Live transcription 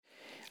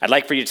I'd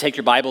like for you to take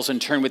your Bibles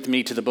and turn with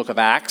me to the book of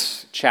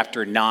Acts,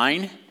 chapter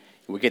 9.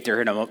 We'll get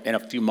there in a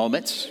few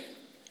moments.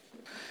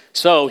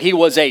 So he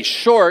was a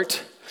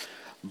short,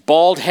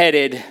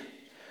 bald-headed,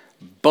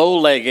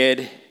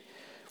 bow-legged,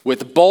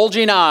 with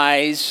bulging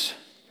eyes,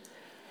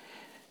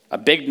 a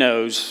big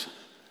nose,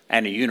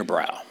 and a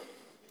unibrow.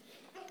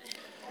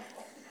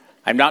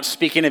 I'm not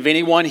speaking of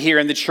anyone here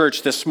in the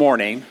church this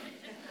morning.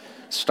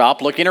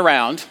 Stop looking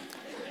around.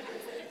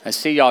 I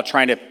see y'all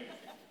trying to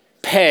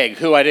peg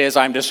who it is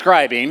I'm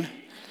describing.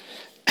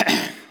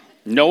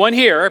 No one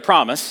here, I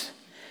promise.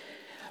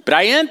 But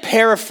I am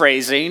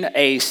paraphrasing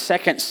a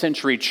second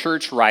century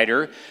church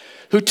writer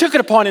who took it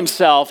upon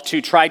himself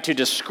to try to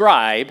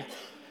describe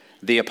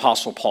the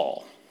Apostle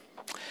Paul.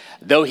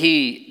 Though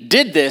he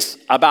did this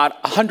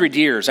about 100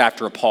 years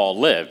after Paul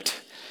lived.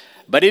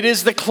 But it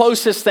is the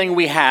closest thing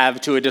we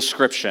have to a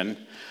description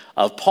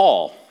of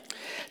Paul.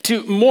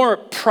 To more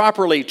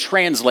properly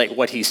translate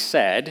what he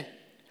said,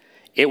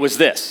 it was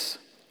this: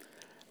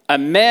 a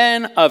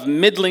man of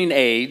middling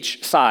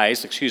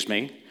size,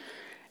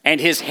 and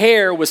his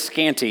hair was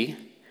scanty,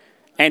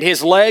 and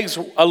his legs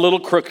a little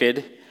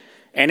crooked,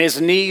 and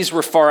his knees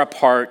were far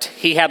apart.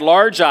 He had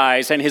large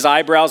eyes, and his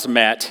eyebrows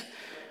met,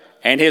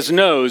 and his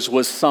nose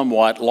was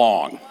somewhat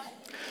long.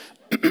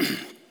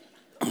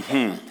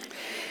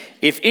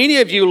 If any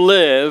of you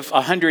live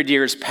 100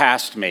 years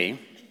past me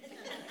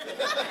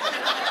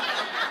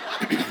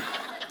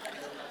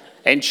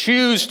and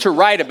choose to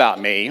write about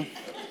me,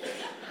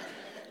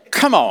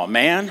 come on,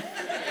 man.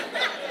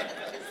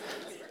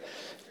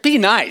 Be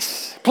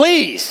nice,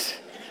 please.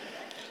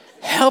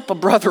 Help a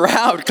brother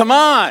out, come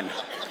on.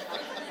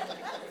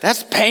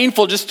 That's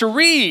painful just to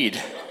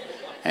read.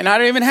 And I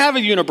don't even have a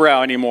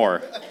unibrow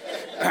anymore.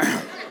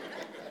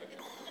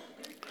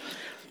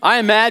 I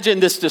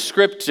imagine this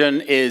description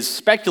is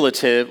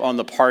speculative on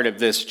the part of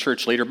this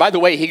church leader. By the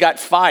way, he got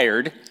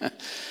fired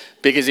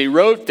because he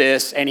wrote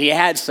this and he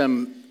had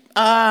some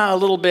a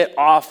little bit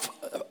off,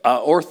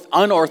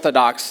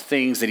 unorthodox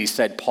things that he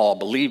said Paul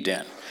believed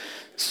in.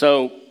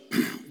 So,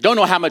 don't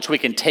know how much we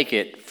can take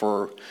it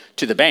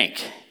to the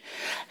bank.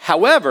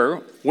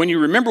 However, when you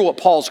remember what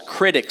Paul's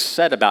critics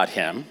said about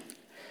him,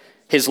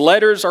 his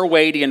letters are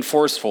weighty and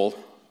forceful,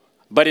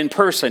 but in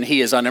person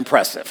he is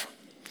unimpressive.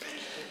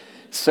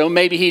 So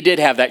maybe he did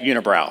have that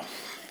unibrow,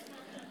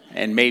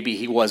 and maybe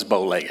he was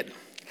bow-legged.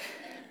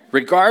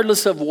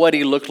 Regardless of what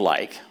he looked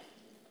like,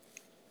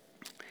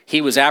 he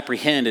was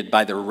apprehended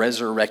by the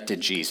resurrected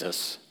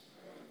Jesus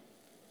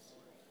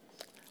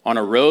on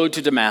a road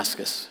to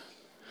Damascus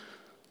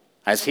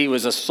as he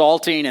was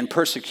assaulting and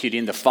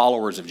persecuting the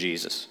followers of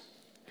Jesus.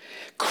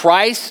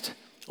 Christ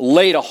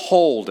laid a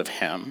hold of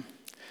him.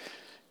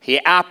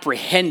 He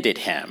apprehended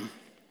him.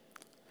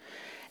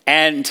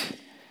 And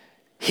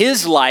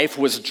his life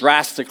was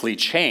drastically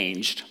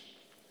changed.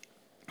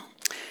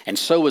 And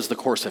so was the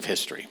course of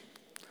history.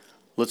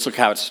 Let's look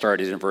how it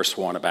started in verse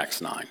 1 of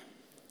Acts 9.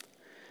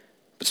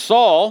 But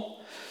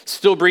Saul,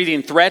 still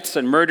breathing threats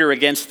and murder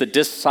against the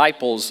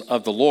disciples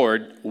of the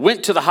Lord,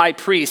 went to the high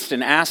priest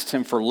and asked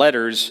him for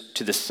letters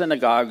to the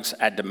synagogues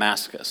at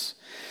Damascus,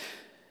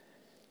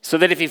 so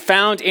that if he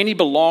found any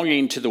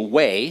belonging to the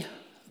way,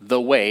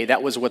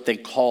 that was what they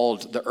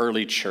called the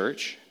early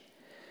church,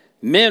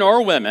 men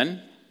or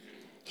women,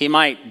 he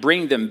might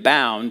bring them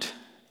bound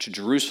to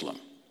Jerusalem.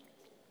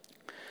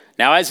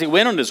 Now, as he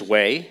went on his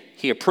way,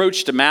 he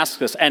approached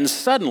Damascus, and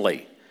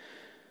suddenly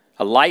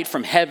a light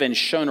from heaven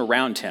shone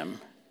around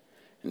him.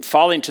 And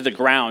falling to the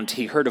ground,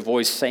 he heard a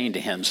voice saying to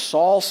him,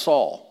 "Saul,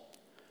 Saul,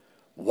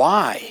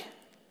 why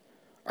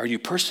are you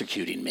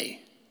persecuting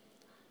me?"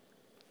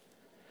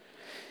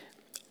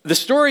 The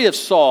story of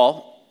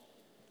Saul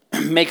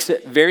makes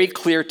it very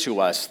clear to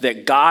us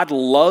that God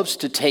loves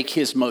to take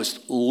his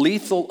most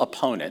lethal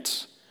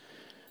opponents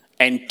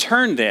and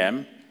turn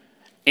them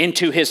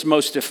into his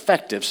most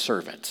effective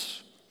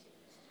servants.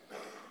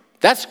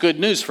 That's good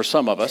news for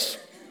some of us.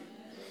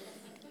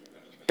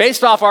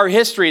 Based off our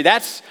history,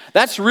 that's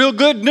real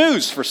good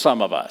news for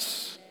some of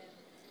us.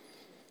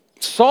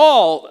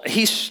 Saul,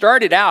 he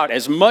started out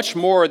as much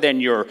more than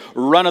your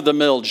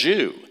run-of-the-mill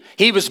Jew.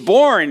 He was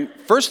born,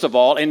 first of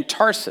all, in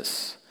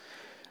Tarsus,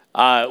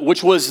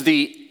 which was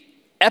the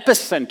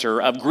epicenter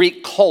of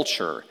Greek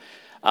culture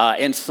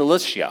in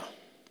Cilicia.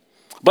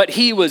 But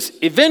he was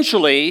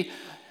eventually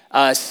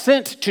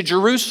sent to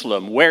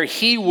Jerusalem, where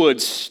he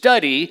would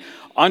study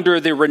under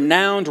the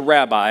renowned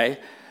rabbi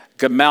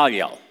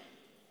Gamaliel.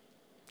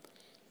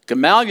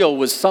 Gamaliel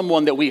was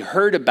someone that we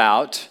heard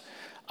about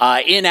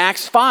in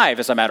Acts 5,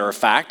 as a matter of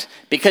fact,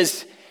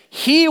 because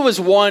he was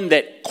one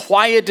that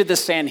quieted the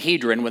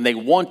Sanhedrin when they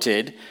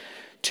wanted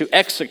to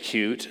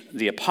execute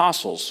the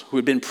apostles who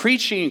had been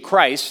preaching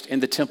Christ in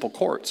the temple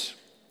courts.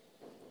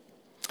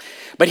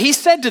 But he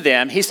said to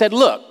them,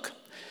 look,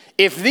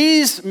 if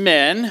these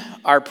men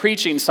are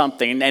preaching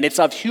something and it's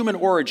of human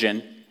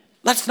origin,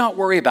 let's not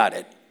worry about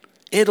it.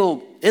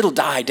 It'll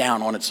die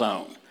down on its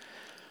own.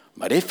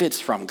 But if it's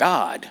from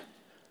God,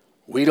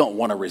 we don't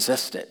want to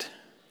resist it.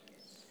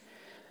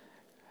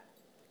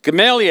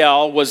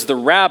 Gamaliel was the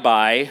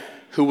rabbi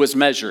who was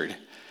measured.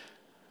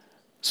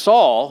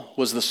 Saul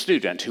was the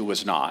student who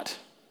was not.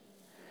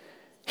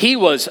 He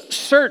was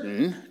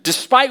certain,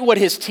 despite what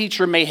his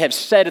teacher may have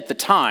said at the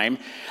time,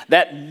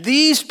 that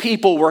these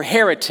people were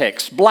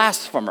heretics,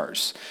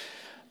 blasphemers,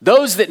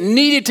 those that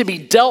needed to be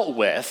dealt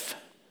with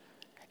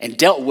and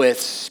dealt with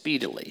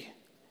speedily.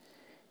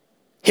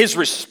 His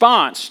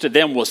response to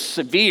them was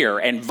severe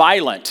and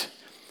violent,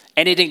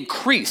 and it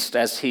increased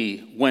as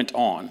he went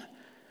on.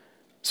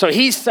 So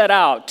he set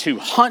out to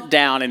hunt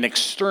down and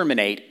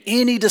exterminate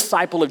any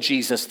disciple of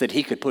Jesus that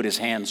he could put his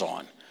hands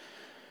on.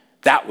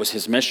 That was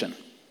his mission.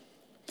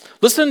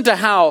 Listen to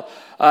how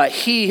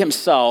he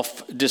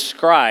himself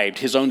described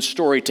his own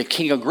story to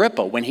King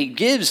Agrippa when he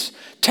gives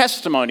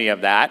testimony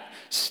of that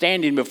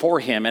standing before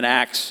him in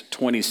Acts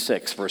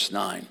 26, verse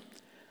 9.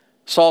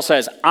 Saul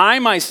says, I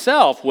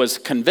myself was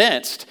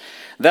convinced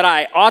that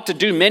I ought to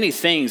do many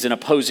things in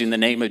opposing the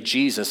name of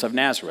Jesus of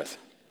Nazareth.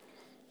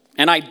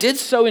 And I did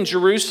so in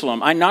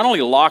Jerusalem. I not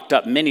only locked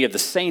up many of the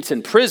saints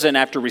in prison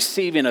after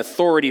receiving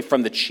authority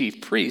from the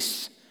chief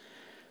priests,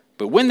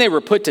 but when they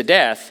were put to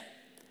death,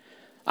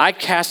 I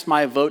cast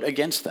my vote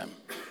against them.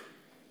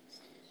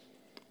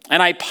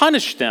 And I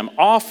punished them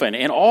often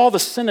in all the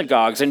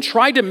synagogues and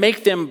tried to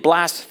make them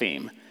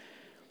blaspheme.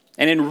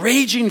 And in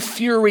raging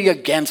fury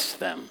against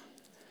them,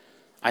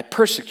 I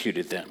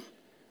persecuted them,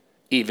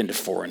 even to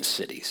foreign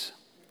cities.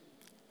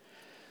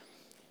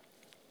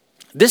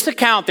 This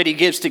account that he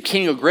gives to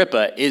King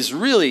Agrippa is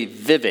really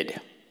vivid,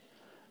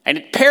 and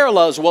it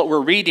parallels what we're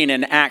reading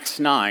in Acts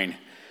 9.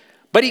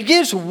 But he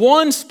gives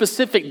one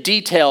specific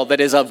detail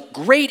that is of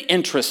great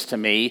interest to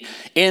me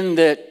in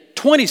the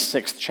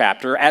 26th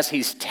chapter as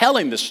he's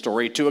telling the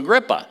story to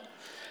Agrippa.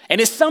 And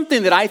it's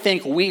something that I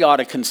think we ought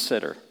to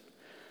consider.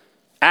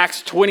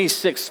 Acts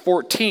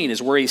 26:14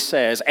 is where he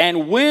says,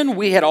 and when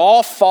we had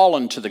all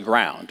fallen to the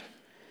ground,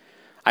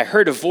 I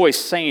heard a voice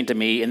saying to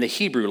me in the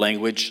Hebrew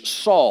language,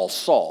 Saul,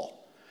 Saul,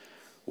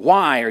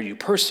 why are you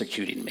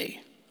persecuting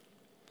me?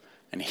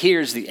 And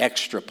here's the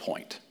extra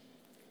point.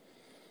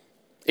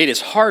 It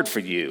is hard for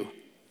you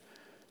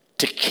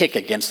to kick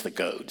against the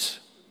goads.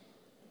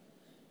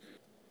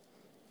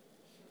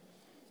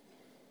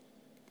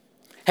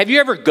 Have you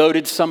ever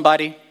goaded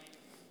somebody?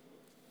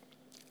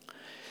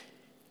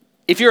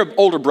 If you're an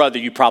older brother,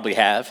 you probably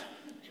have.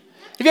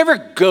 Have you ever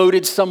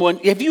goaded someone?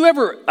 Have you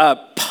ever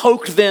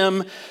poked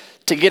them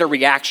to get a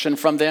reaction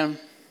from them?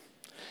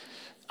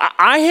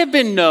 I have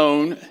been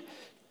known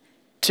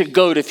to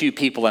goad a few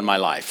people in my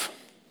life.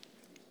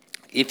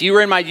 If you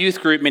were in my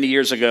youth group many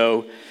years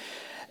ago,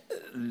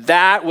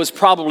 that was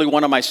probably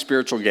one of my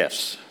spiritual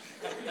gifts,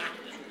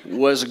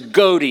 was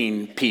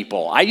goading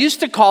people. I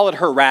used to call it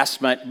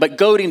harassment, but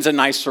goading's a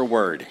nicer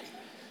word,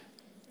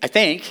 I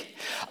think.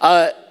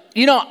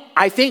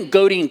 I think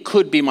goading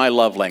could be my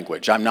love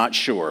language. I'm not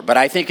sure, but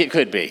I think it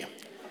could be.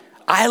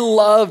 I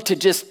love to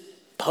just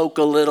poke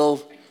a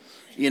little,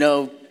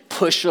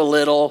 push a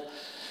little,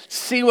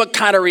 see what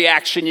kind of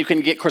reaction you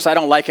can get. Of course, I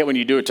don't like it when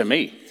you do it to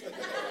me.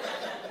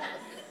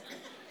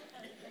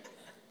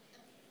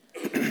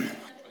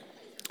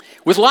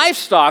 With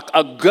livestock,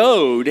 a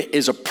goad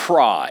is a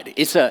prod.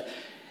 It's a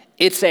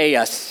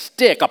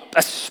stick,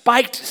 a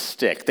spiked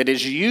stick that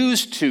is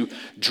used to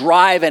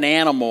drive an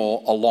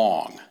animal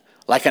along,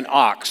 like an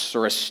ox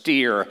or a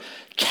steer,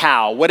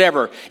 cow,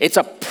 whatever. It's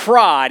a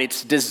prod.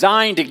 It's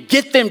designed to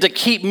get them to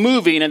keep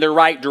moving in the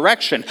right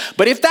direction.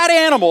 But if that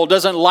animal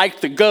doesn't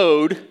like the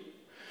goad,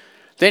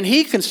 then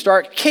he can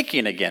start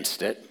kicking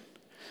against it.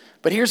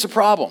 But here's the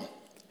problem.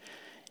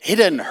 It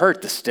doesn't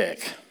hurt the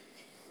stick,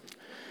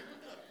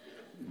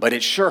 but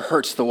it sure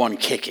hurts the one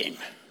kicking.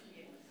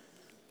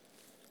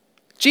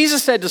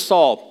 Jesus said to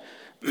Saul,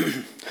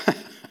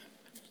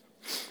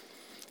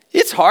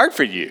 it's hard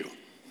for you.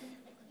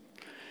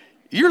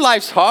 Your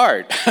life's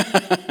hard.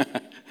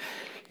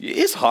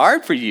 It's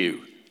hard for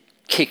you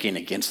kicking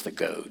against the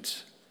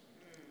goads.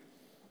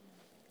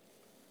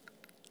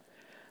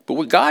 But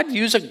would God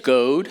use a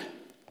goad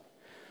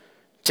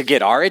to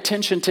get our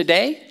attention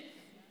today?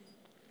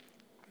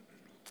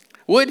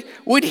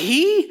 Would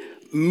he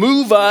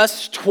move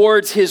us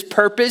towards his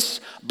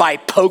purpose by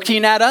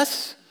poking at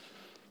us,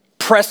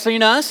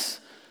 pressing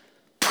us,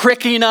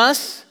 pricking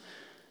us?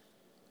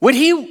 Would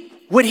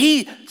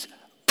he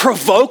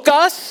provoke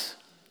us?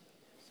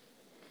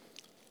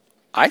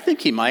 I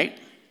think he might.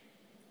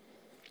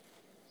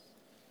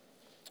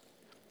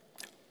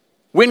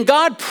 When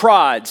God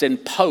prods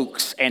and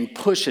pokes and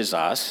pushes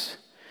us,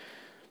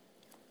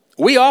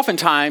 we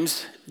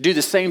oftentimes do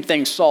the same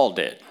thing Saul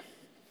did.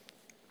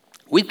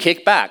 We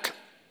kick back.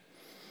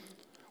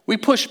 We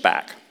push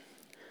back.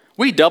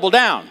 We double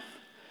down.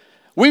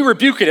 We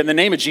rebuke it in the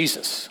name of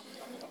Jesus.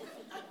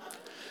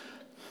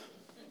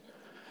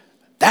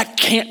 That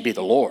can't be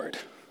the Lord.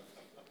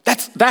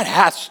 That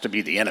has to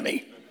be the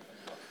enemy.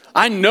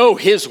 I know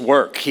his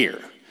work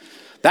here.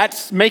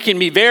 That's making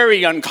me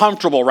very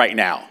uncomfortable right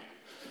now.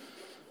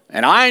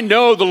 And I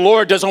know the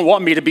Lord doesn't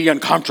want me to be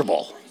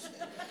uncomfortable.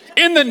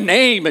 In the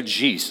name of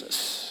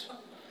Jesus.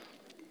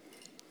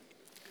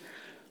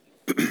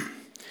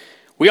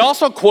 We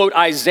also quote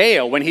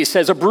Isaiah when he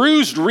says, "A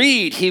bruised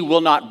reed he will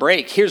not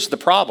break." Here's the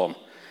problem.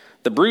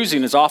 The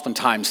bruising is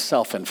oftentimes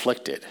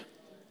self-inflicted.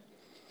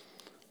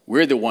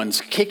 We're the ones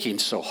kicking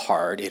so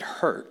hard it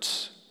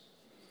hurts.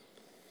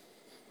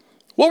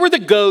 What were the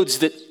goads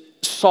that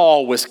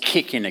Saul was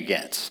kicking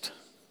against?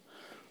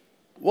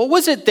 What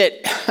was it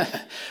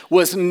that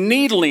was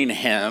needling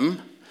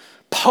him,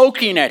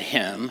 poking at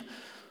him,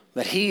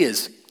 that he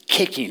is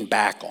kicking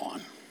back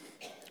on?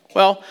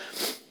 Well,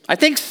 I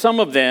think some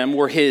of them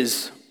were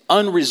his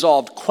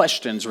unresolved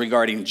questions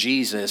regarding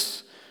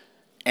Jesus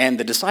and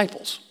the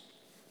disciples.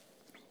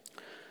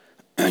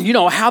 You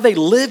know, how they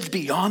lived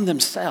beyond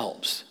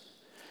themselves.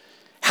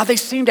 How they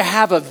seemed to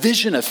have a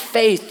vision of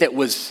faith that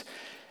was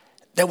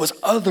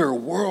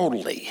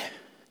otherworldly.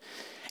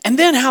 And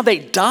then how they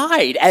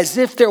died as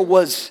if there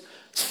was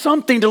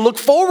something to look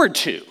forward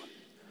to.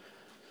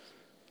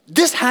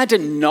 This had to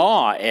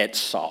gnaw at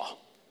Saul.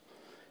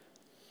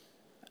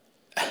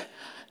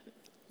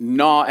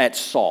 Gnaw at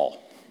Saul.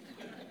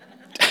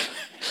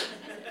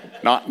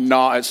 Not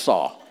gnaw at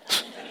Saul.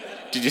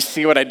 Did you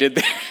see what I did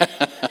there?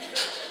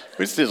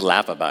 We just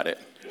laugh about it.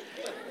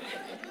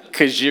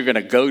 Because you're going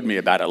to goad me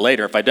about it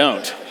later if I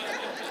don't.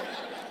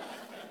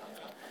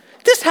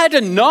 This had to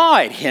gnaw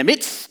at him.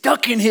 It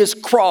stuck in his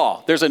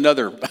craw. There's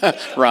another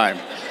rhyme.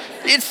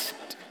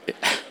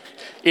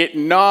 It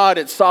gnawed,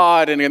 it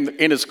sawed, and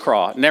in his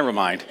craw. Never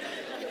mind.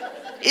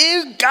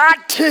 It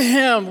got to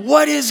him.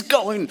 What is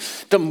going?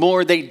 The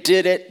more they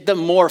did it, the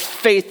more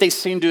faith they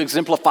seemed to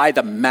exemplify,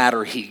 the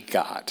madder he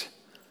got.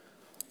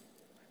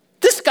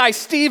 This guy,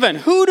 Stephen,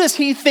 who does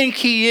he think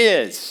he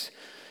is?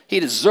 He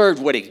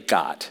deserved what he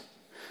got.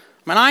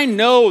 I mean, I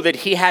know that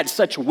he had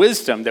such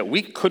wisdom that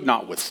we could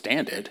not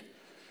withstand it.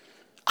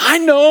 I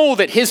know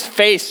that his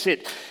face,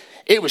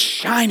 it was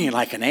shining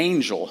like an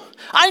angel.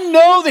 I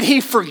know that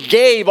he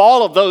forgave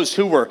all of those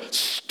who were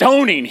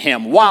stoning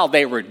him while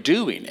they were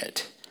doing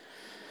it.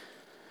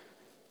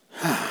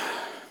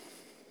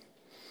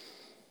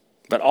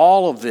 But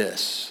all of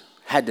this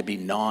had to be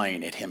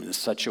gnawing at him in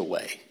such a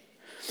way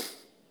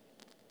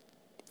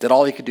that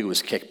all he could do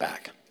was kick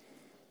back,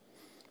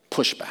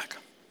 push back,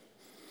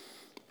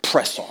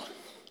 press on,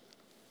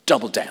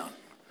 double down,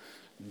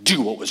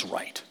 do what was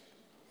right.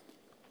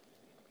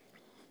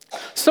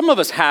 Some of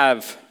us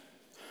have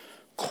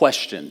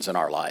questions in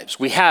our lives.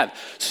 We have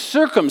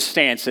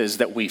circumstances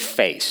that we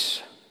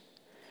face.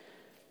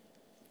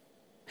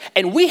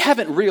 And we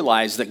haven't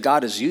realized that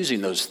God is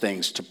using those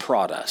things to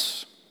prod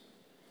us.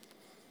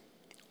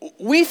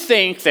 We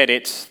think that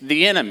it's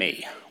the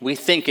enemy. We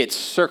think it's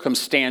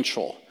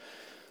circumstantial.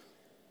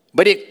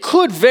 But it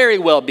could very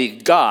well be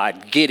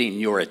God getting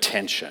your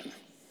attention.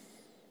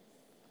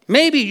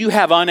 Maybe you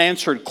have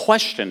unanswered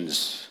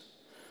questions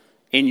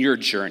in your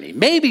journey.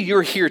 Maybe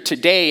you're here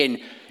today and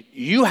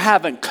you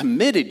haven't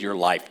committed your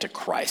life to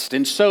Christ.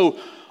 And so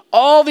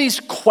all these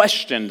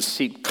questions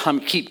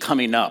keep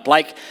coming up.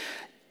 Like,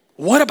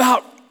 what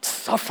about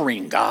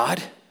suffering,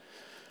 God?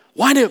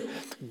 Why do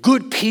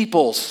good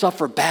people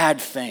suffer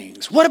bad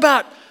things? What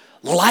about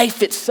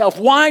life itself?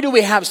 Why do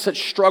we have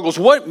such struggles?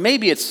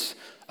 Maybe it's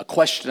a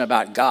question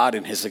about God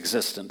and his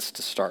existence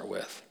to start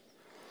with.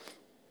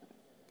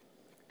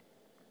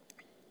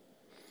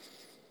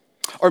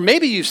 Or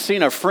maybe you've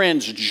seen a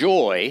friend's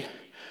joy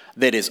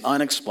that is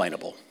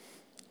unexplainable.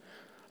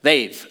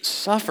 They've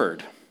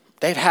suffered,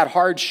 they've had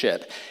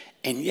hardship,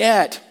 and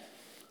yet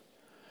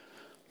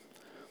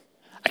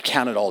I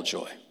count it all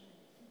joy.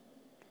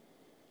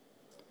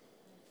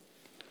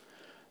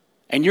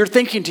 And you're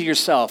thinking to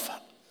yourself,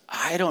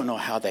 I don't know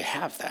how they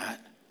have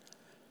that,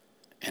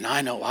 and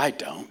I know I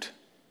don't.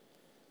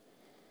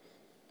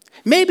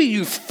 Maybe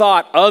you've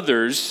thought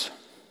others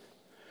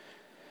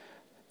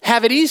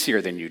have it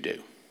easier than you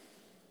do.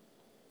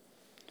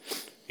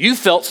 You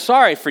felt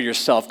sorry for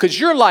yourself because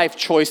your life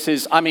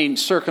choices,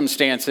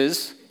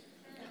 circumstances,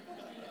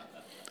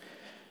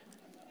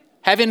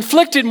 have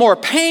inflicted more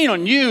pain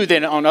on you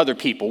than on other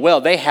people.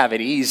 Well, they have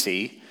it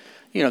easy.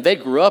 You know, they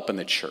grew up in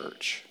the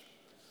church.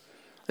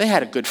 They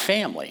had a good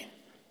family.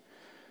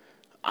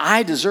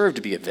 I deserve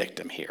to be a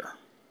victim here.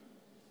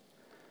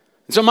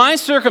 So my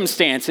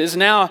circumstances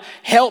now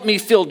help me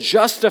feel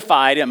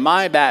justified in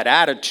my bad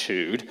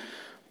attitude,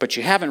 but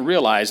you haven't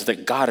realized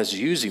that God is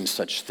using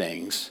such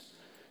things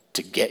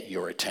to get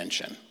your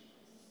attention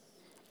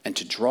and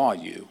to draw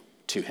you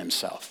to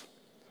himself.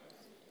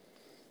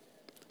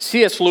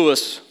 C.S.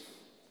 Lewis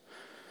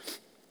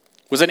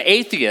was an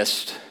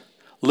atheist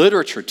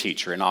literature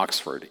teacher in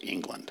Oxford,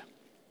 England.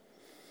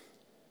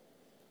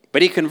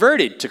 But he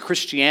converted to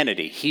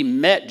Christianity. He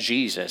met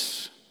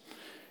Jesus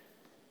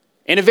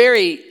in a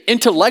very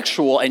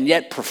intellectual and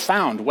yet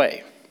profound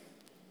way.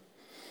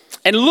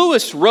 And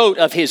Lewis wrote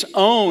of his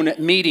own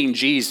meeting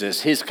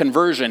Jesus, his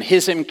conversion,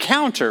 his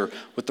encounter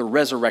with the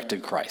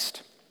resurrected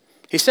Christ.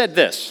 He said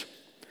this,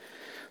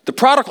 "The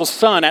prodigal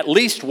son at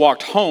least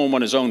walked home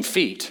on his own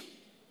feet.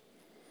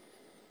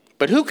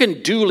 But who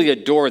can duly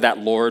adore that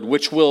Lord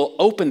which will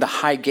open the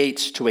high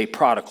gates to a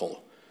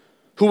prodigal,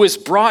 who was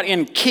brought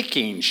in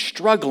kicking,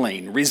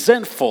 struggling,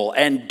 resentful,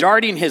 and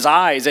darting his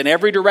eyes in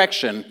every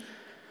direction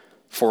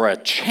for a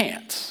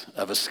chance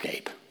of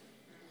escape.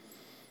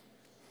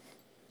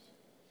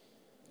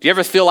 Do you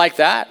ever feel like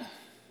that?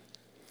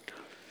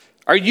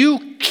 Are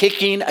you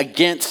kicking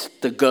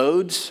against the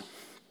goads?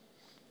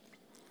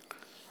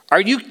 Are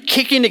you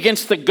kicking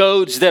against the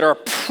goads that are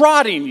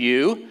prodding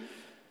you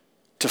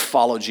to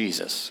follow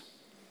Jesus?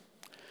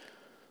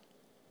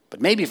 But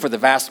maybe for the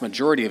vast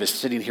majority of us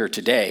sitting here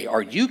today,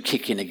 are you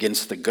kicking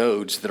against the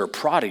goads that are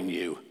prodding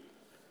you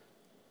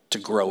to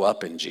grow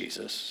up in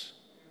Jesus?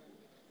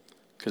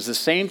 Because the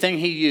same thing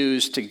he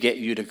used to get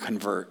you to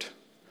convert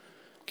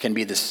can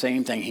be the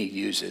same thing he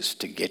uses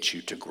to get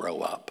you to grow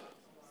up.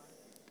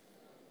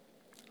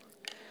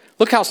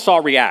 Look how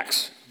Saul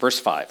reacts. Verse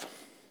 5.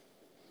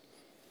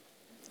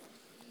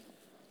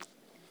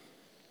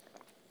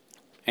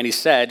 And he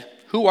said,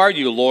 "Who are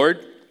you,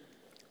 Lord?"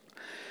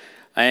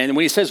 And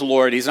when he says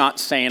Lord, he's not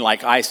saying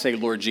like I say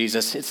Lord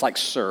Jesus. It's like,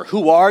 sir.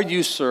 Who are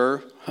you,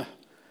 sir?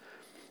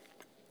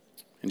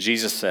 And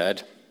Jesus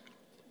said,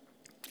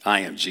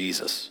 I am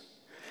Jesus,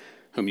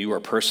 whom you are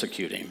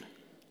persecuting.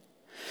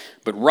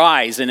 But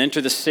rise and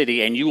enter the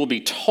city, and you will be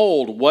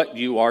told what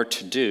you are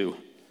to do.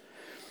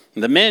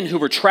 And the men who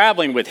were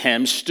traveling with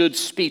him stood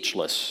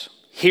speechless,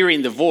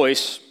 hearing the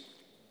voice,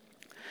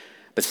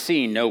 but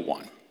seeing no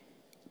one.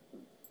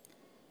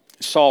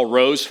 Saul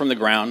rose from the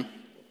ground,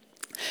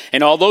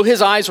 and although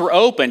his eyes were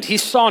opened, he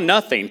saw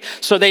nothing.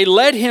 So they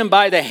led him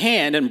by the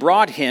hand and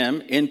brought him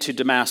into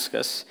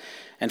Damascus.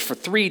 And for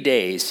 3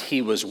 days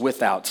he was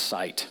without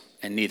sight,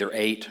 and neither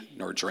ate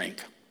nor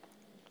drank.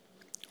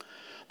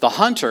 The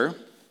hunter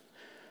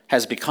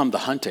has become the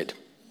hunted.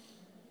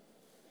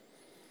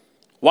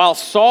 While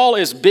Saul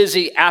is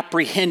busy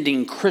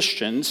apprehending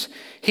Christians,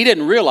 he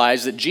didn't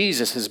realize that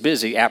Jesus is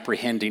busy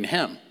apprehending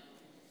him.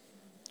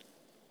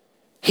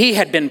 He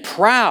had been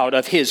proud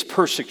of his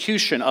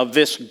persecution of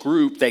this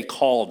group they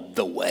called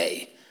the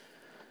Way.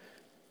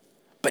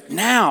 But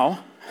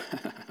now,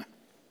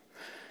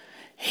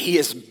 he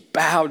is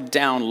bowed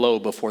down low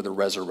before the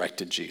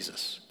resurrected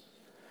Jesus,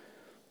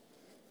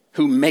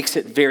 who makes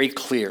it very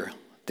clear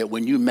that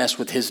when you mess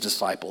with his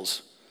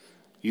disciples,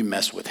 you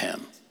mess with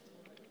him.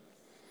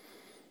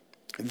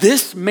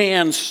 This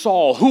man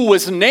Saul, who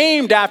was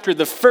named after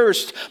the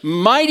first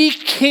mighty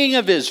king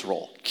of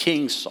Israel,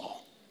 King Saul,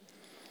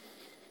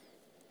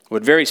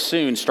 would very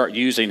soon start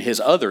using his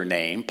other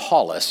name,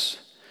 Paulus,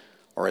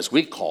 or as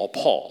we call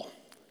Paul,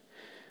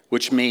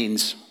 which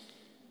means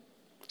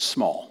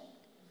small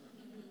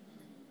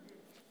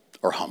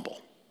or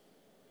humble.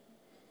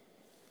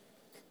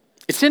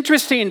 It's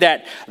interesting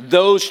that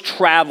those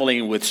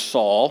traveling with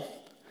Saul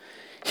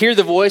hear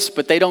the voice,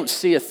 but they don't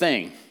see a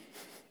thing,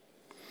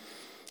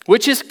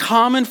 which is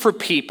common for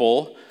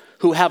people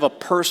who have a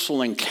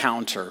personal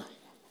encounter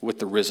with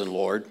the risen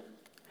Lord.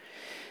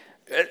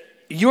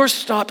 You're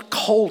stopped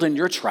cold in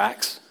your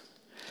tracks,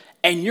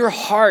 and your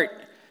heart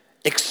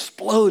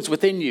explodes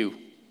within you.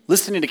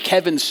 Listening to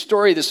Kevin's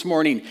story this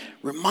morning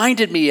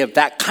reminded me of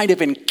that kind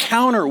of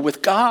encounter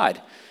with God.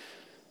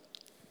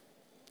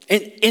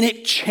 And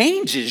it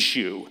changes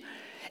you,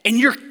 and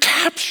you're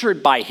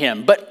captured by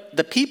him. But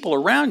the people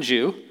around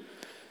you,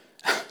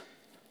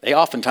 they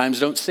oftentimes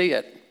don't see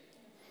it.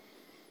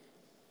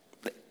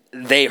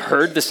 They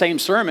heard the same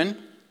sermon.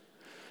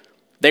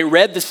 They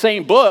read the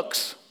same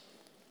books.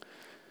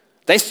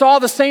 They saw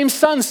the same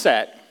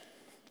sunset.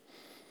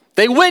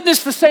 They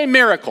witnessed the same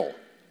miracle.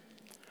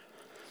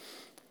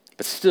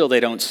 But still they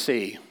don't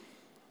see.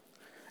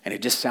 And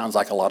it just sounds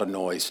like a lot of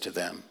noise to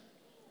them.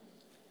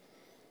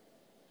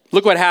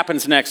 Look what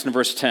happens next in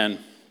verse 10.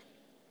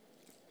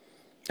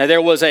 Now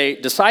there was a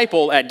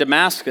disciple at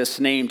Damascus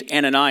named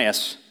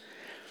Ananias.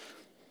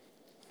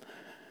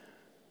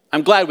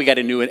 I'm glad we got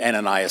a new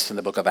Ananias in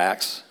the book of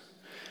Acts.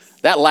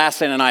 That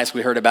last Ananias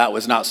we heard about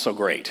was not so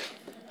great.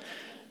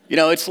 You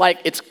know, it's like,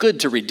 it's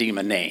good to redeem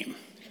a name.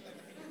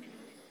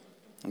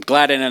 I'm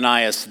glad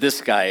Ananias,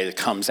 this guy,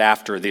 comes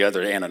after the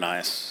other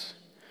Ananias.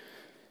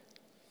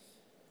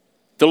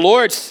 The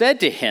Lord said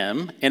to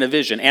him in a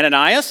vision,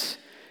 Ananias?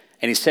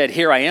 And he said,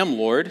 Here I am,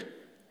 Lord.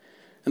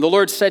 And the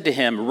Lord said to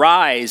him,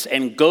 Rise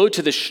and go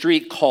to the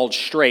street called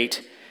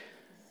Straight,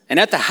 and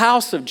at the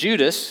house of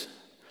Judas,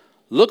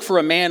 look for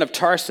a man of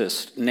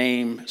Tarsus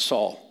named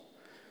Saul.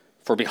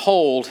 For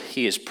behold,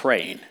 he is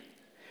praying.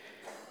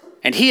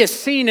 And he has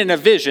seen in a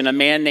vision a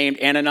man named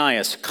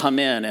Ananias come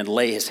in and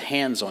lay his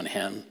hands on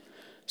him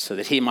so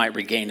that he might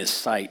regain his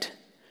sight.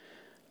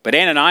 But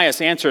Ananias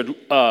answered,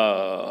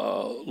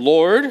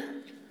 Lord,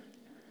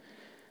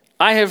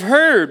 I have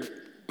heard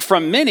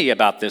from many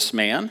about this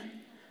man,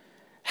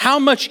 how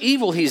much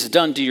evil he's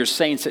done to your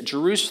saints at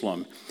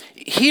Jerusalem.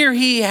 Here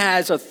he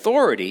has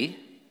authority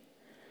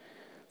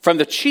from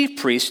the chief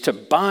priest to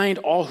bind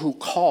all who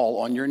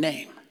call on your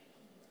name.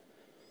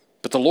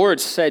 But the Lord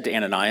said to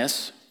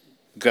Ananias,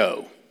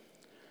 Go,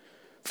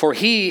 for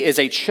he is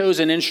a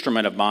chosen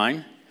instrument of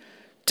mine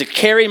to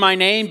carry my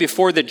name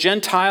before the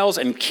Gentiles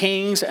and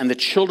kings and the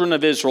children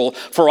of Israel,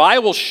 for I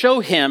will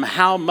show him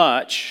how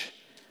much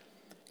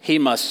he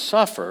must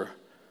suffer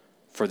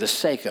for the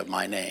sake of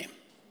my name.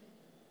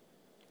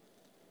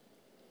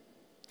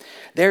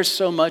 There's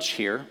so much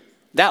here.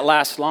 That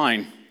last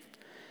line,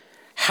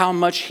 how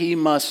much he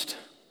must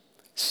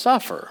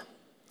suffer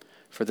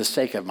for the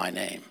sake of my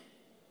name.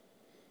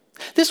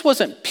 This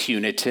wasn't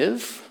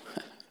punitive.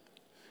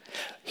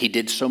 He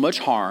did so much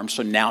harm,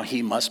 so now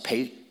he must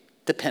pay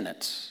the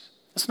penance.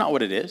 That's not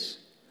what it is.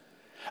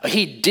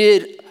 He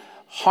did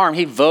harm.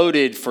 He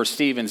voted for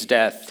Stephen's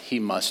death. He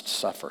must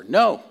suffer.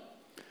 No.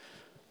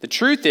 The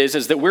truth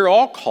is that we're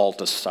all called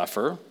to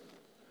suffer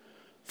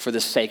for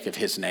the sake of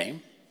his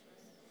name.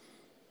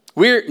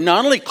 We're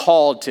not only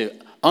called to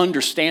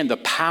understand the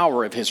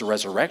power of his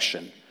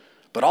resurrection,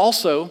 but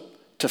also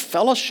to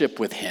fellowship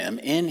with him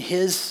in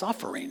his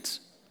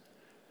sufferings.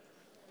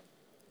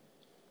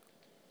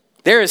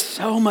 There is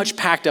so much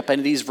packed up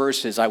in these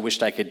verses. I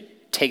wished I could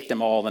take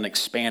them all and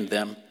expand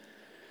them.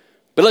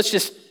 But let's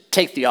just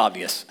take the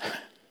obvious.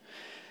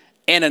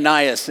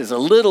 Ananias is a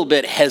little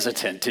bit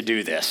hesitant to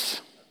do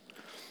this.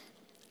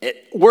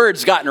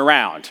 Word's gotten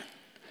around,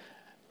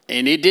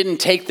 and it didn't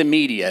take the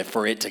media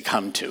for it to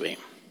come to him.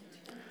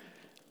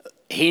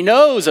 He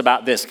knows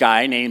about this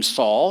guy named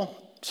Saul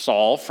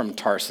from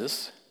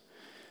Tarsus.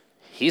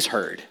 He's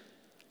heard.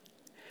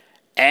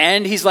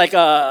 And he's like,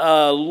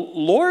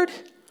 Lord,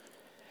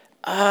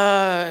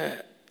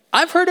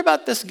 I've heard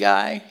about this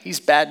guy. He's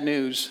bad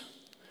news.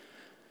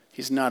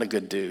 He's not a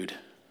good dude.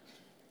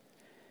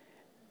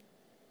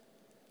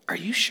 Are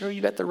you sure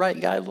you got the right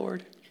guy,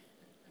 Lord?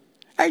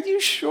 Are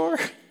you sure?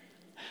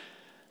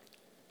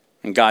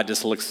 And God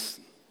just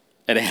looks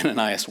at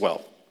Ananias,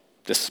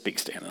 just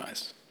speaks to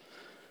Ananias.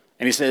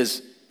 And he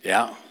says,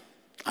 yeah,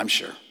 I'm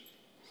sure.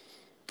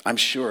 I'm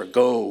sure.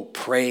 Go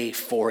pray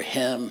for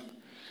him.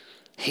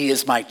 He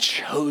is my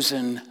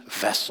chosen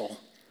vessel.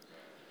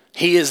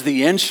 He is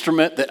the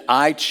instrument that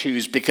I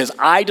choose because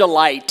I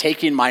delight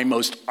taking my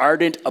most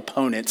ardent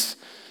opponents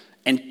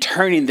and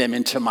turning them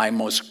into my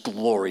most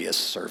glorious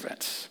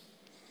servants.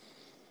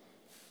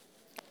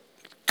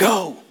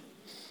 Go.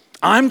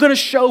 I'm going to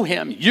show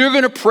him. You're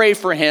going to pray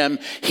for him.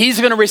 He's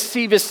going to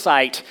receive his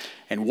sight.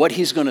 And what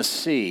he's going to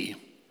see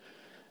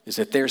is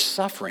that there's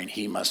suffering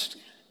he must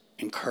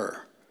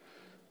incur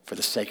for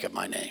the sake of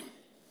my name.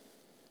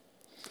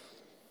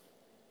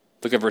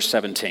 Look at verse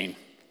 17.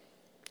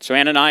 So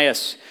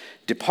Ananias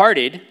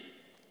departed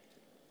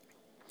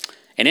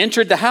and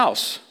entered the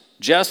house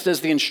just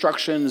as the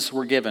instructions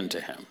were given to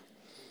him.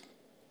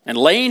 And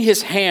laying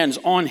his hands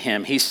on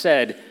him, he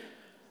said,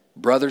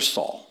 Brother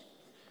Saul.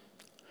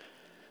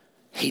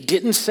 He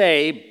didn't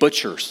say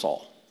butcher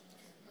Saul.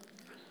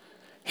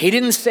 He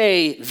didn't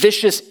say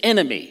vicious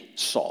enemy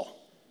Saul.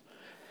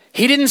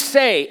 He didn't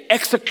say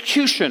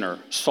executioner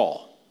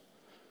Saul,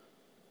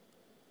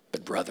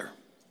 but brother.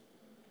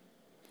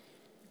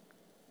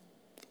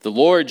 The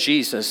Lord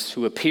Jesus,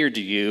 who appeared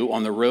to you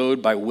on the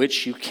road by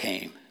which you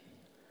came,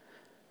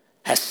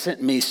 has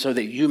sent me so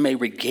that you may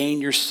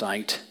regain your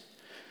sight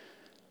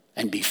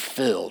and be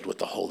filled with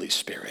the Holy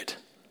Spirit.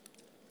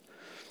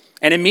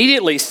 And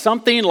immediately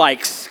something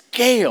like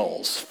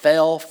scales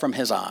fell from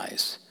his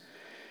eyes.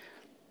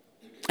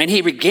 And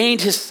he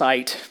regained his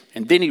sight,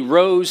 and then he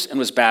rose and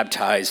was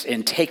baptized,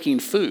 and taking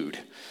food,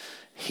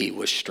 he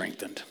was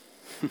strengthened.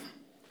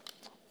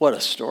 What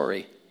a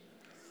story.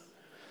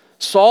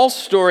 Saul's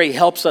story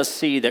helps us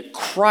see that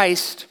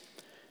Christ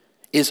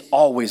is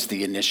always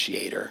the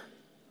initiator.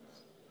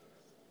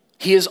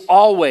 He is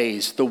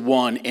always the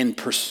one in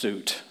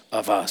pursuit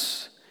of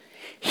us.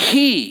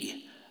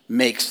 He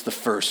makes the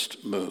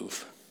first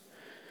move.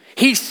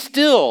 He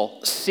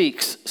still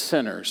seeks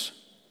sinners.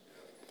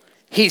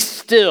 He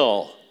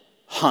still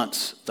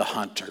hunts the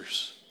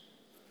hunters.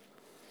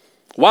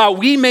 While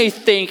we may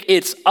think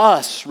it's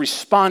us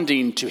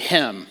responding to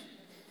him,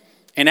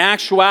 in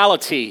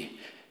actuality,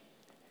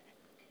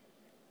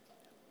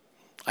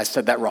 I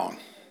said that wrong.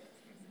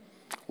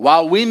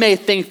 While we may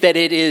think that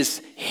it is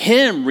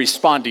him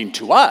responding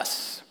to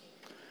us,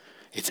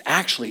 it's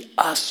actually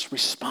us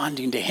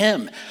responding to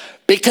him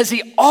because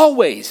he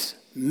always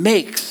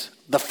makes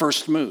the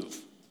first move.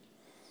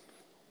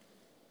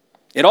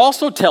 It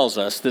also tells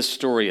us this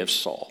story of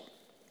Saul,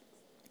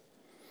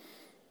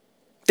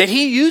 that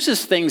he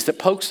uses things that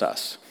pokes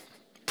us,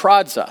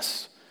 prods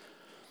us,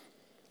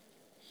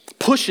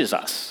 pushes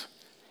us.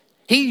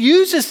 He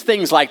uses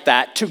things like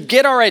that to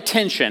get our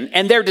attention,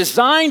 and they're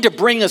designed to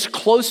bring us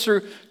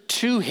closer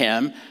to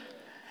him,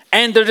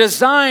 and they're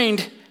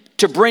designed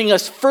to bring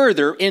us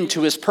further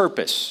into his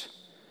purpose.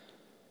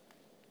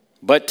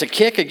 But to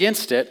kick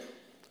against it,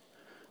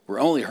 we're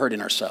only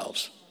hurting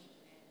ourselves.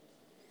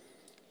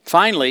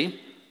 Finally,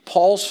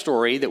 Paul's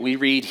story that we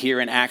read here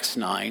in Acts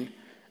 9,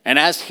 and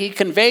as he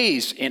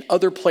conveys in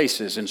other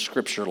places in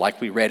Scripture, like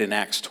we read in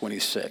Acts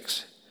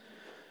 26,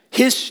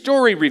 his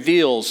story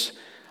reveals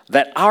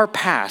that our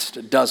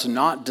past does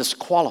not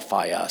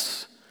disqualify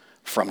us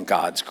from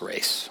God's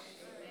grace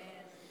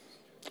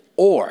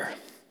or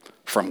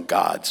from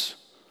God's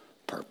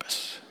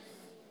purpose.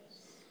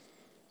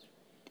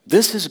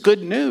 This is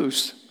good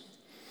news.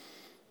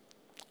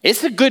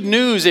 It's the good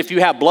news if you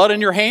have blood in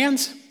your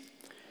hands.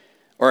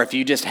 or if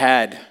you just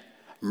had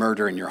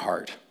murder in your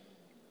heart.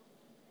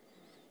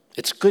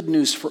 It's good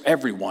news for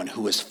everyone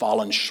who has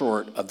fallen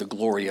short of the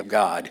glory of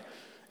God.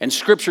 And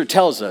Scripture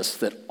tells us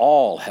that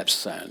all have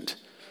sinned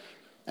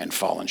and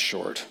fallen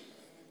short.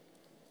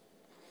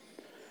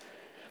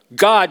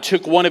 God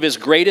took one of his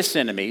greatest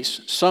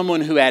enemies,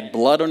 someone who had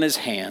blood on his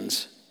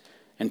hands,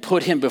 and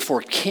put him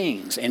before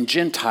kings and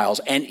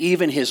Gentiles and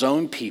even his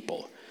own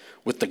people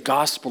with the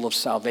gospel of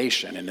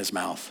salvation in his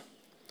mouth.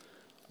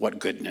 What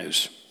good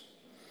news.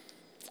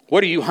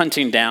 What are you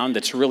hunting down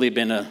that's really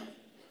been a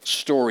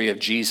story of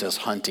Jesus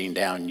hunting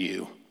down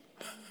you?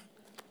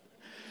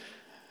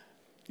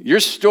 Your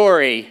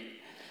story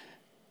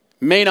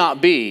may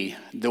not be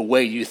the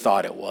way you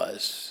thought it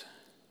was,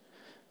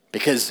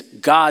 because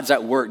God's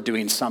at work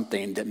doing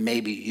something that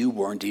maybe you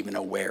weren't even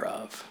aware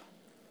of.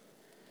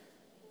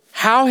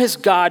 How has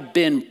God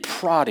been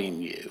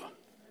prodding you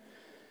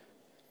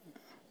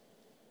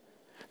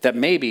that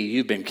maybe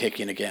you've been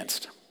kicking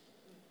against?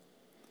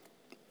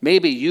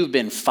 Maybe you've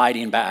been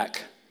fighting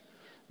back,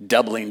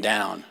 doubling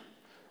down,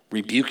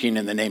 rebuking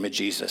in the name of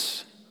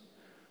Jesus,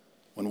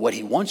 when what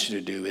he wants you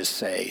to do is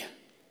say,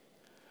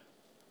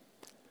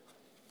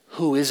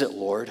 "Who is it,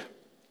 Lord?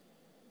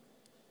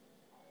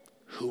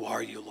 Who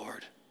are you,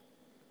 Lord?"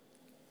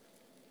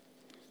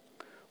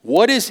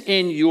 What is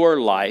in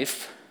your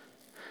life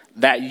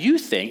that you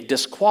think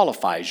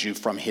disqualifies you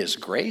from his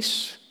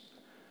grace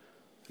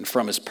and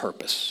from his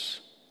purpose?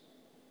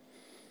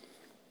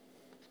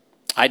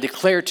 I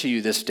declare to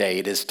you this day,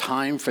 it is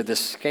time for the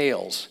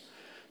scales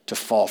to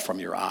fall from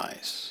your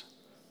eyes.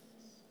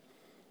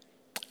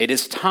 It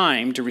is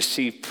time to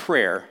receive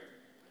prayer,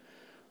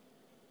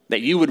 that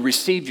you would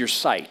receive your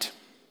sight,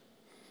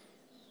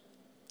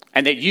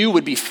 and that you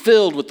would be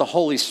filled with the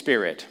Holy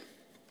Spirit,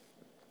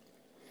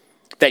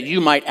 that you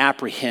might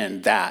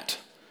apprehend that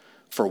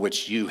for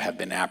which you have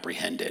been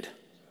apprehended.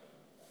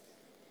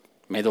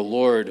 May the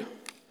Lord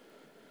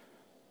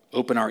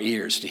open our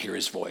ears to hear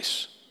his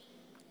voice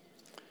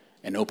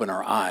and open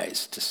our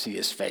eyes to see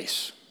his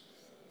face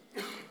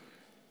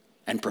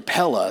and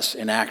propel us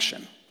in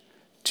action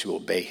to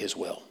obey his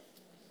will.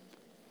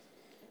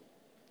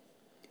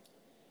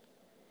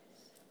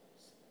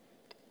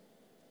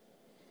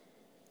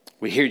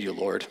 We hear you,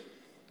 Lord.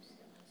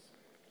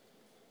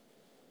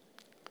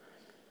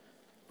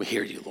 We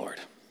hear you,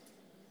 Lord.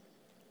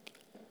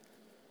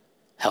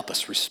 Help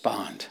us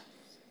respond.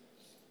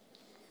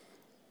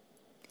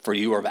 For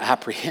you have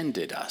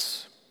apprehended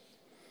us.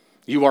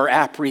 You are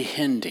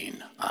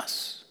apprehending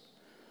us.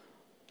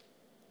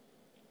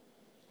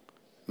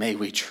 May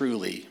we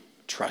truly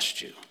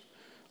trust you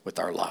with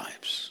our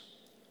lives.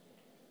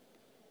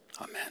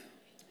 Amen.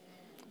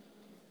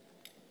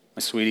 My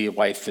sweetie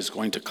wife is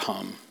going to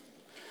come,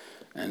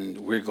 and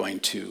I'm going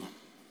to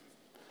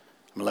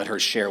let her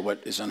share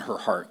what is in her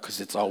heart,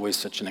 because it's always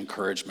such an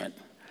encouragement.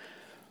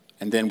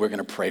 And then we're going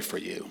to pray for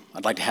you.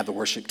 I'd like to have the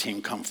worship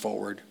team come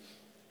forward.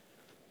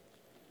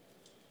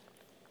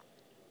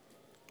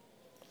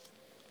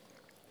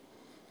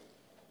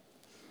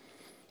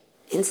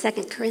 In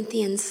 2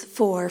 Corinthians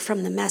 4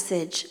 from the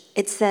Message,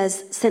 it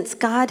says, "Since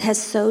God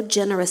has so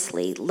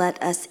generously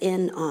let us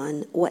in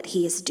on what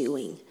he is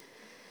doing."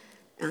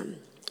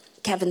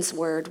 Kevin's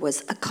word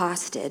was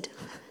accosted.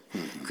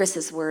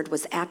 Chris's word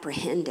was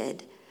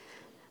apprehended.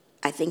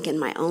 I think in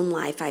my own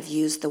life I've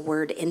used the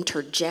word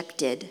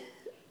interjected,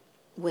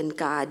 when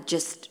God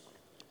just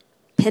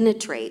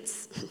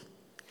penetrates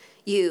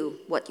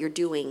you, what you're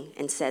doing,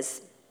 and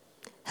says,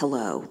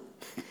 "Hello."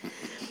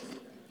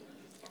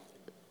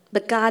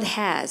 But God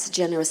has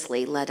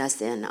generously let us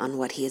in on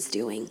what he is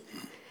doing.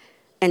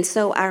 And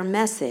so our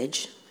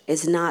message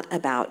is not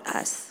about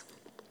us.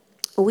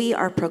 We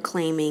are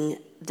proclaiming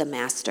the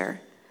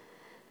Master.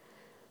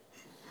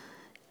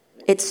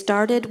 It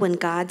started when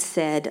God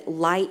said,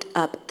 "Light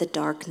up the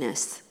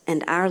darkness,"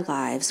 and our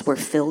lives were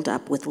filled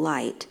up with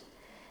light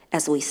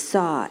as we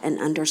saw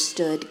and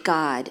understood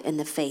God in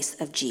the face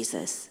of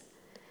Jesus.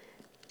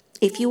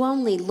 If you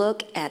only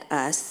look at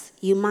us,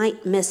 you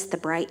might miss the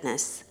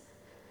brightness.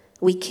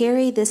 We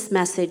carry this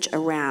message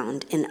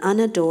around in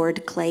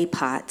unadored clay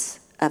pots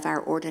of our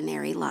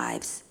ordinary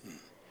lives.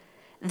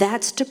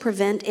 That's to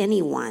prevent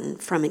anyone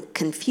from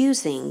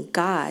confusing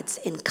God's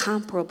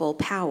incomparable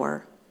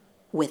power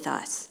with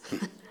us.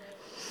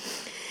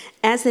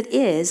 As it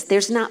is,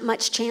 there's not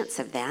much chance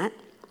of that.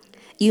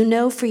 You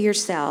know for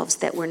yourselves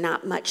that we're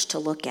not much to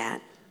look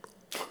at.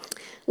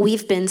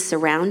 We've been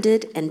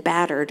surrounded and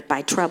battered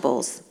by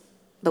troubles,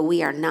 but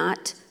we are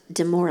not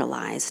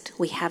demoralized.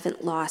 We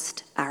haven't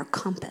lost our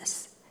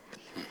compass.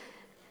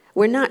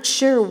 We're not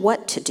sure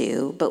what to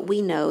do, but we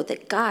know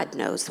that God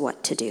knows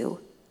what to do.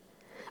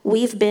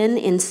 We've been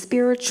in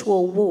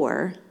spiritual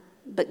war,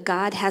 but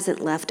God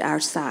hasn't left our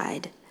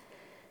side.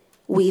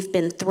 We've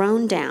been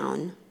thrown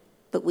down,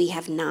 but we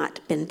have not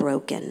been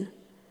broken.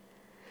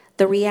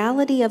 The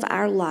reality of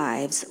our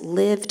lives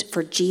lived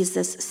for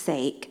Jesus'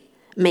 sake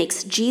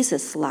makes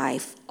Jesus'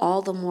 life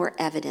all the more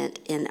evident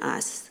in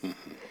us.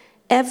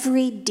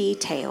 Every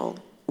detail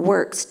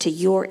works to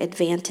your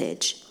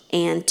advantage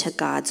and to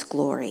God's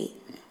glory.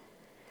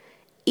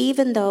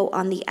 Even though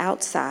on the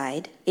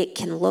outside it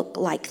can look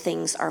like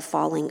things are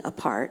falling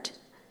apart,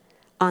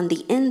 on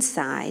the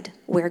inside,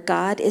 where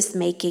God is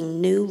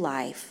making new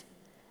life,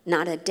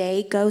 not a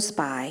day goes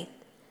by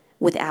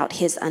without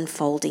his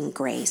unfolding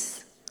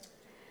grace.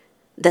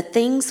 The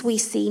things we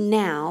see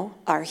now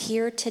are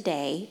here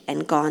today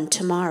and gone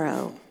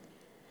tomorrow,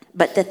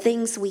 but the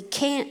things we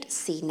can't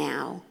see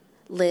now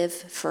live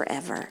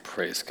forever.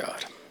 Praise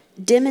God.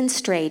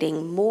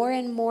 Demonstrating more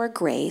and more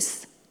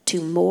grace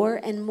to more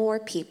and more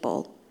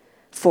people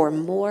for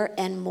more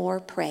and more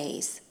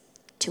praise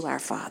to our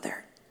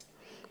Father.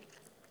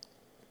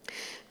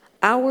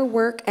 Our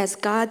work as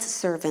God's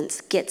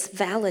servants gets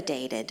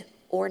validated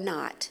or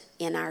not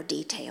in our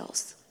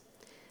details.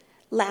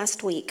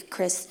 Last week,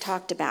 Chris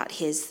talked about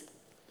his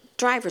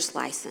driver's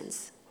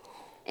license,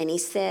 and he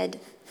said,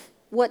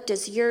 "What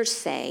does yours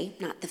say?"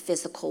 Not the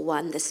physical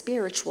one, the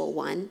spiritual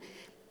one.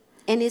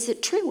 "And is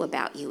it true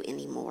about you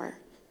anymore?"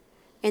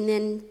 And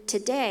then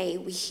today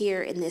we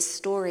hear in this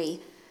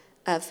story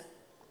of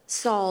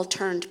Saul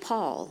turned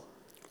Paul,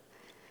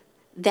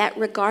 that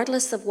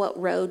regardless of what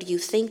road you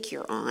think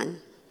you're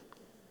on,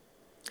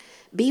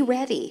 be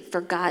ready for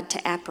God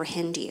to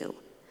apprehend you,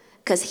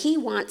 because he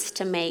wants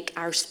to make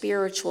our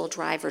spiritual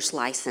driver's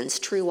license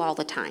true all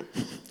the time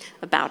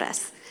about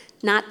us.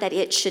 Not that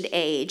it should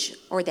age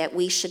or that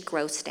we should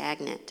grow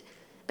stagnant,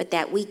 but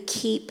that we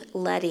keep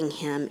letting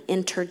him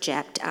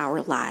interject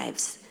our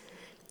lives,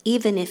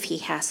 even if he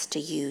has to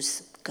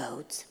use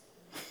goads.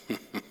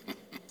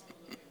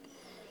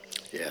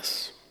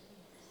 Yes.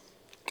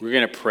 We're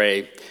going to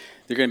pray.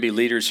 There are going to be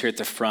leaders here at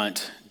the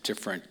front,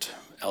 different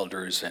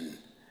elders and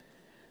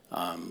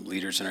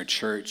leaders in our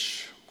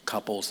church,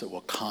 couples that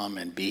will come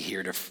and be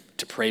here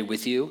to pray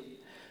with you.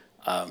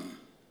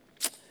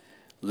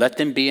 Let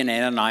them be an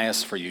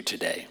Ananias for you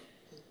today.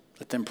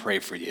 Let them pray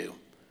for you,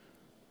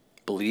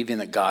 believing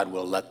that God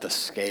will let the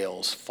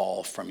scales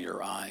fall from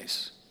your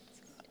eyes.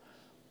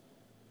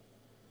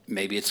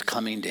 Maybe it's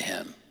coming to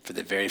him for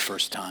the very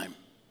first time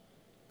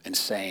and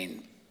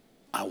saying,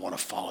 "I want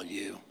to follow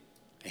you.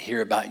 I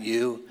hear about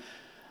you.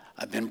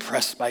 I've been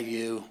impressed by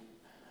you.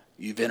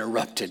 You've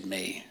interrupted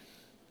me,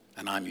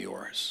 and I'm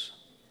yours."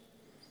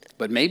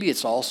 But maybe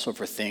it's also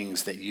for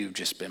things that you've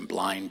just been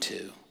blind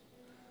to,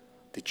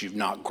 that you've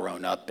not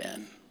grown up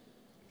in.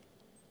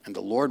 And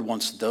the Lord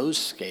wants those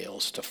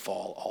scales to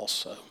fall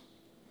also.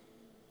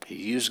 He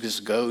uses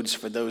goads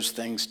for those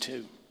things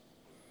too.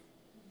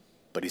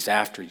 But he's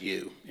after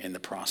you in the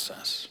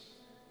process.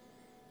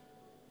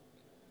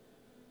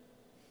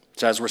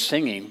 So as we're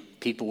singing,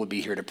 people will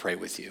be here to pray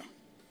with you.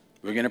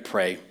 We're going to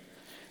pray, and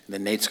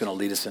then Nate's going to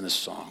lead us in a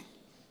song.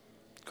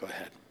 Go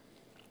ahead.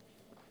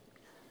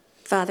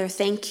 Father,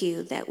 thank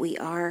you that we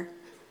are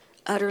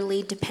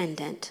utterly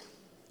dependent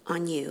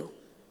on you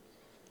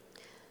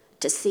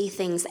to see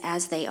things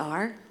as they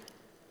are,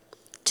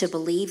 to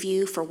believe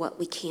you for what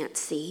we can't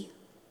see,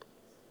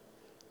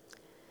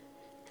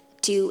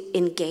 to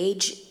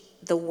engage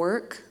the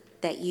work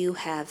that you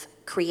have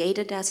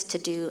created us to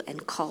do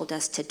and called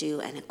us to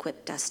do and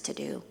equipped us to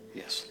do.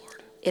 Yes,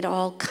 Lord. It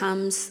all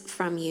comes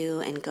from you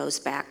and goes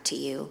back to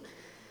you.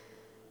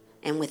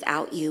 And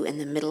without you in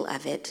the middle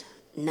of it,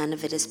 none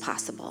of it is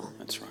possible.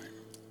 That's right.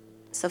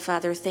 So,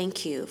 Father,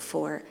 thank you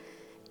for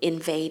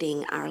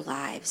invading our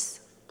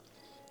lives.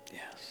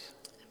 Yes.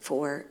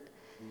 For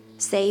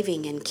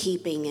saving and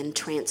keeping and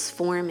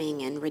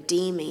transforming and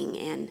redeeming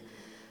and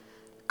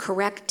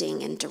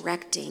correcting and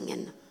directing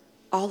and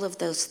all of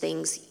those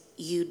things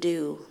you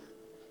do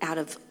out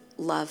of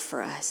love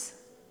for us.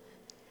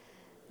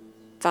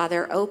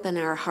 Father, open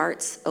our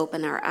hearts,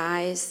 open our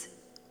eyes,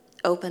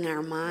 open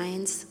our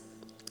minds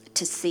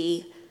to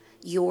see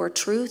your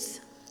truth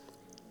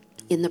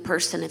in the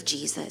person of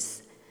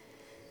Jesus.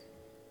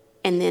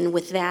 And then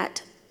with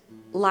that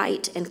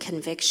light and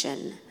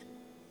conviction,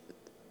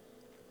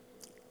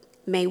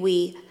 may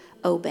we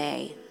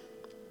obey.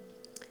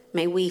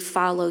 May we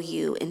follow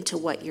you into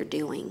what you're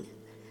doing.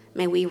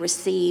 May we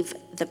receive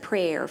the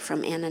prayer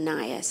from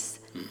Ananias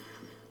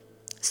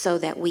so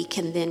that we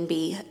can then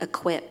be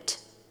equipped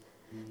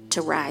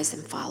to rise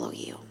and follow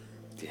you.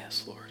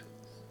 Yes, Lord.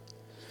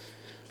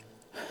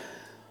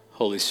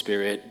 Holy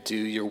Spirit, do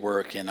your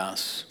work in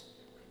us.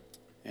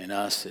 In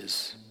us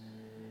as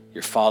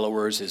your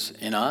followers, is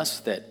in us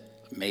that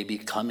may be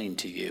coming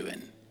to you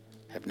and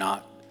have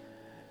not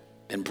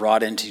been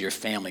brought into your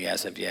family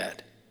as of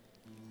yet.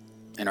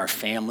 In our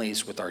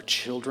families, with our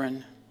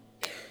children,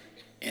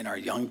 in our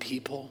young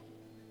people,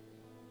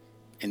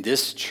 in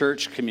this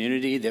church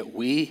community, that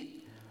we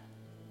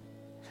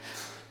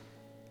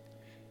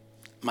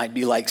might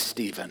be like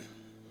Stephen.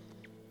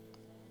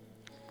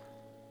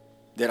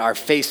 That our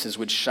faces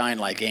would shine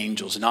like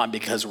angels, not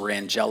because we're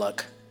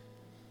angelic,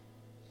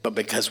 but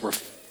because we're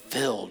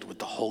filled with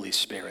the Holy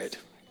Spirit.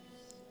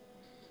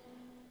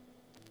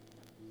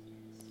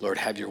 Lord,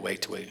 have your way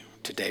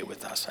today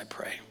with us, I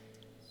pray.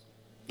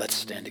 Let's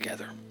stand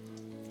together.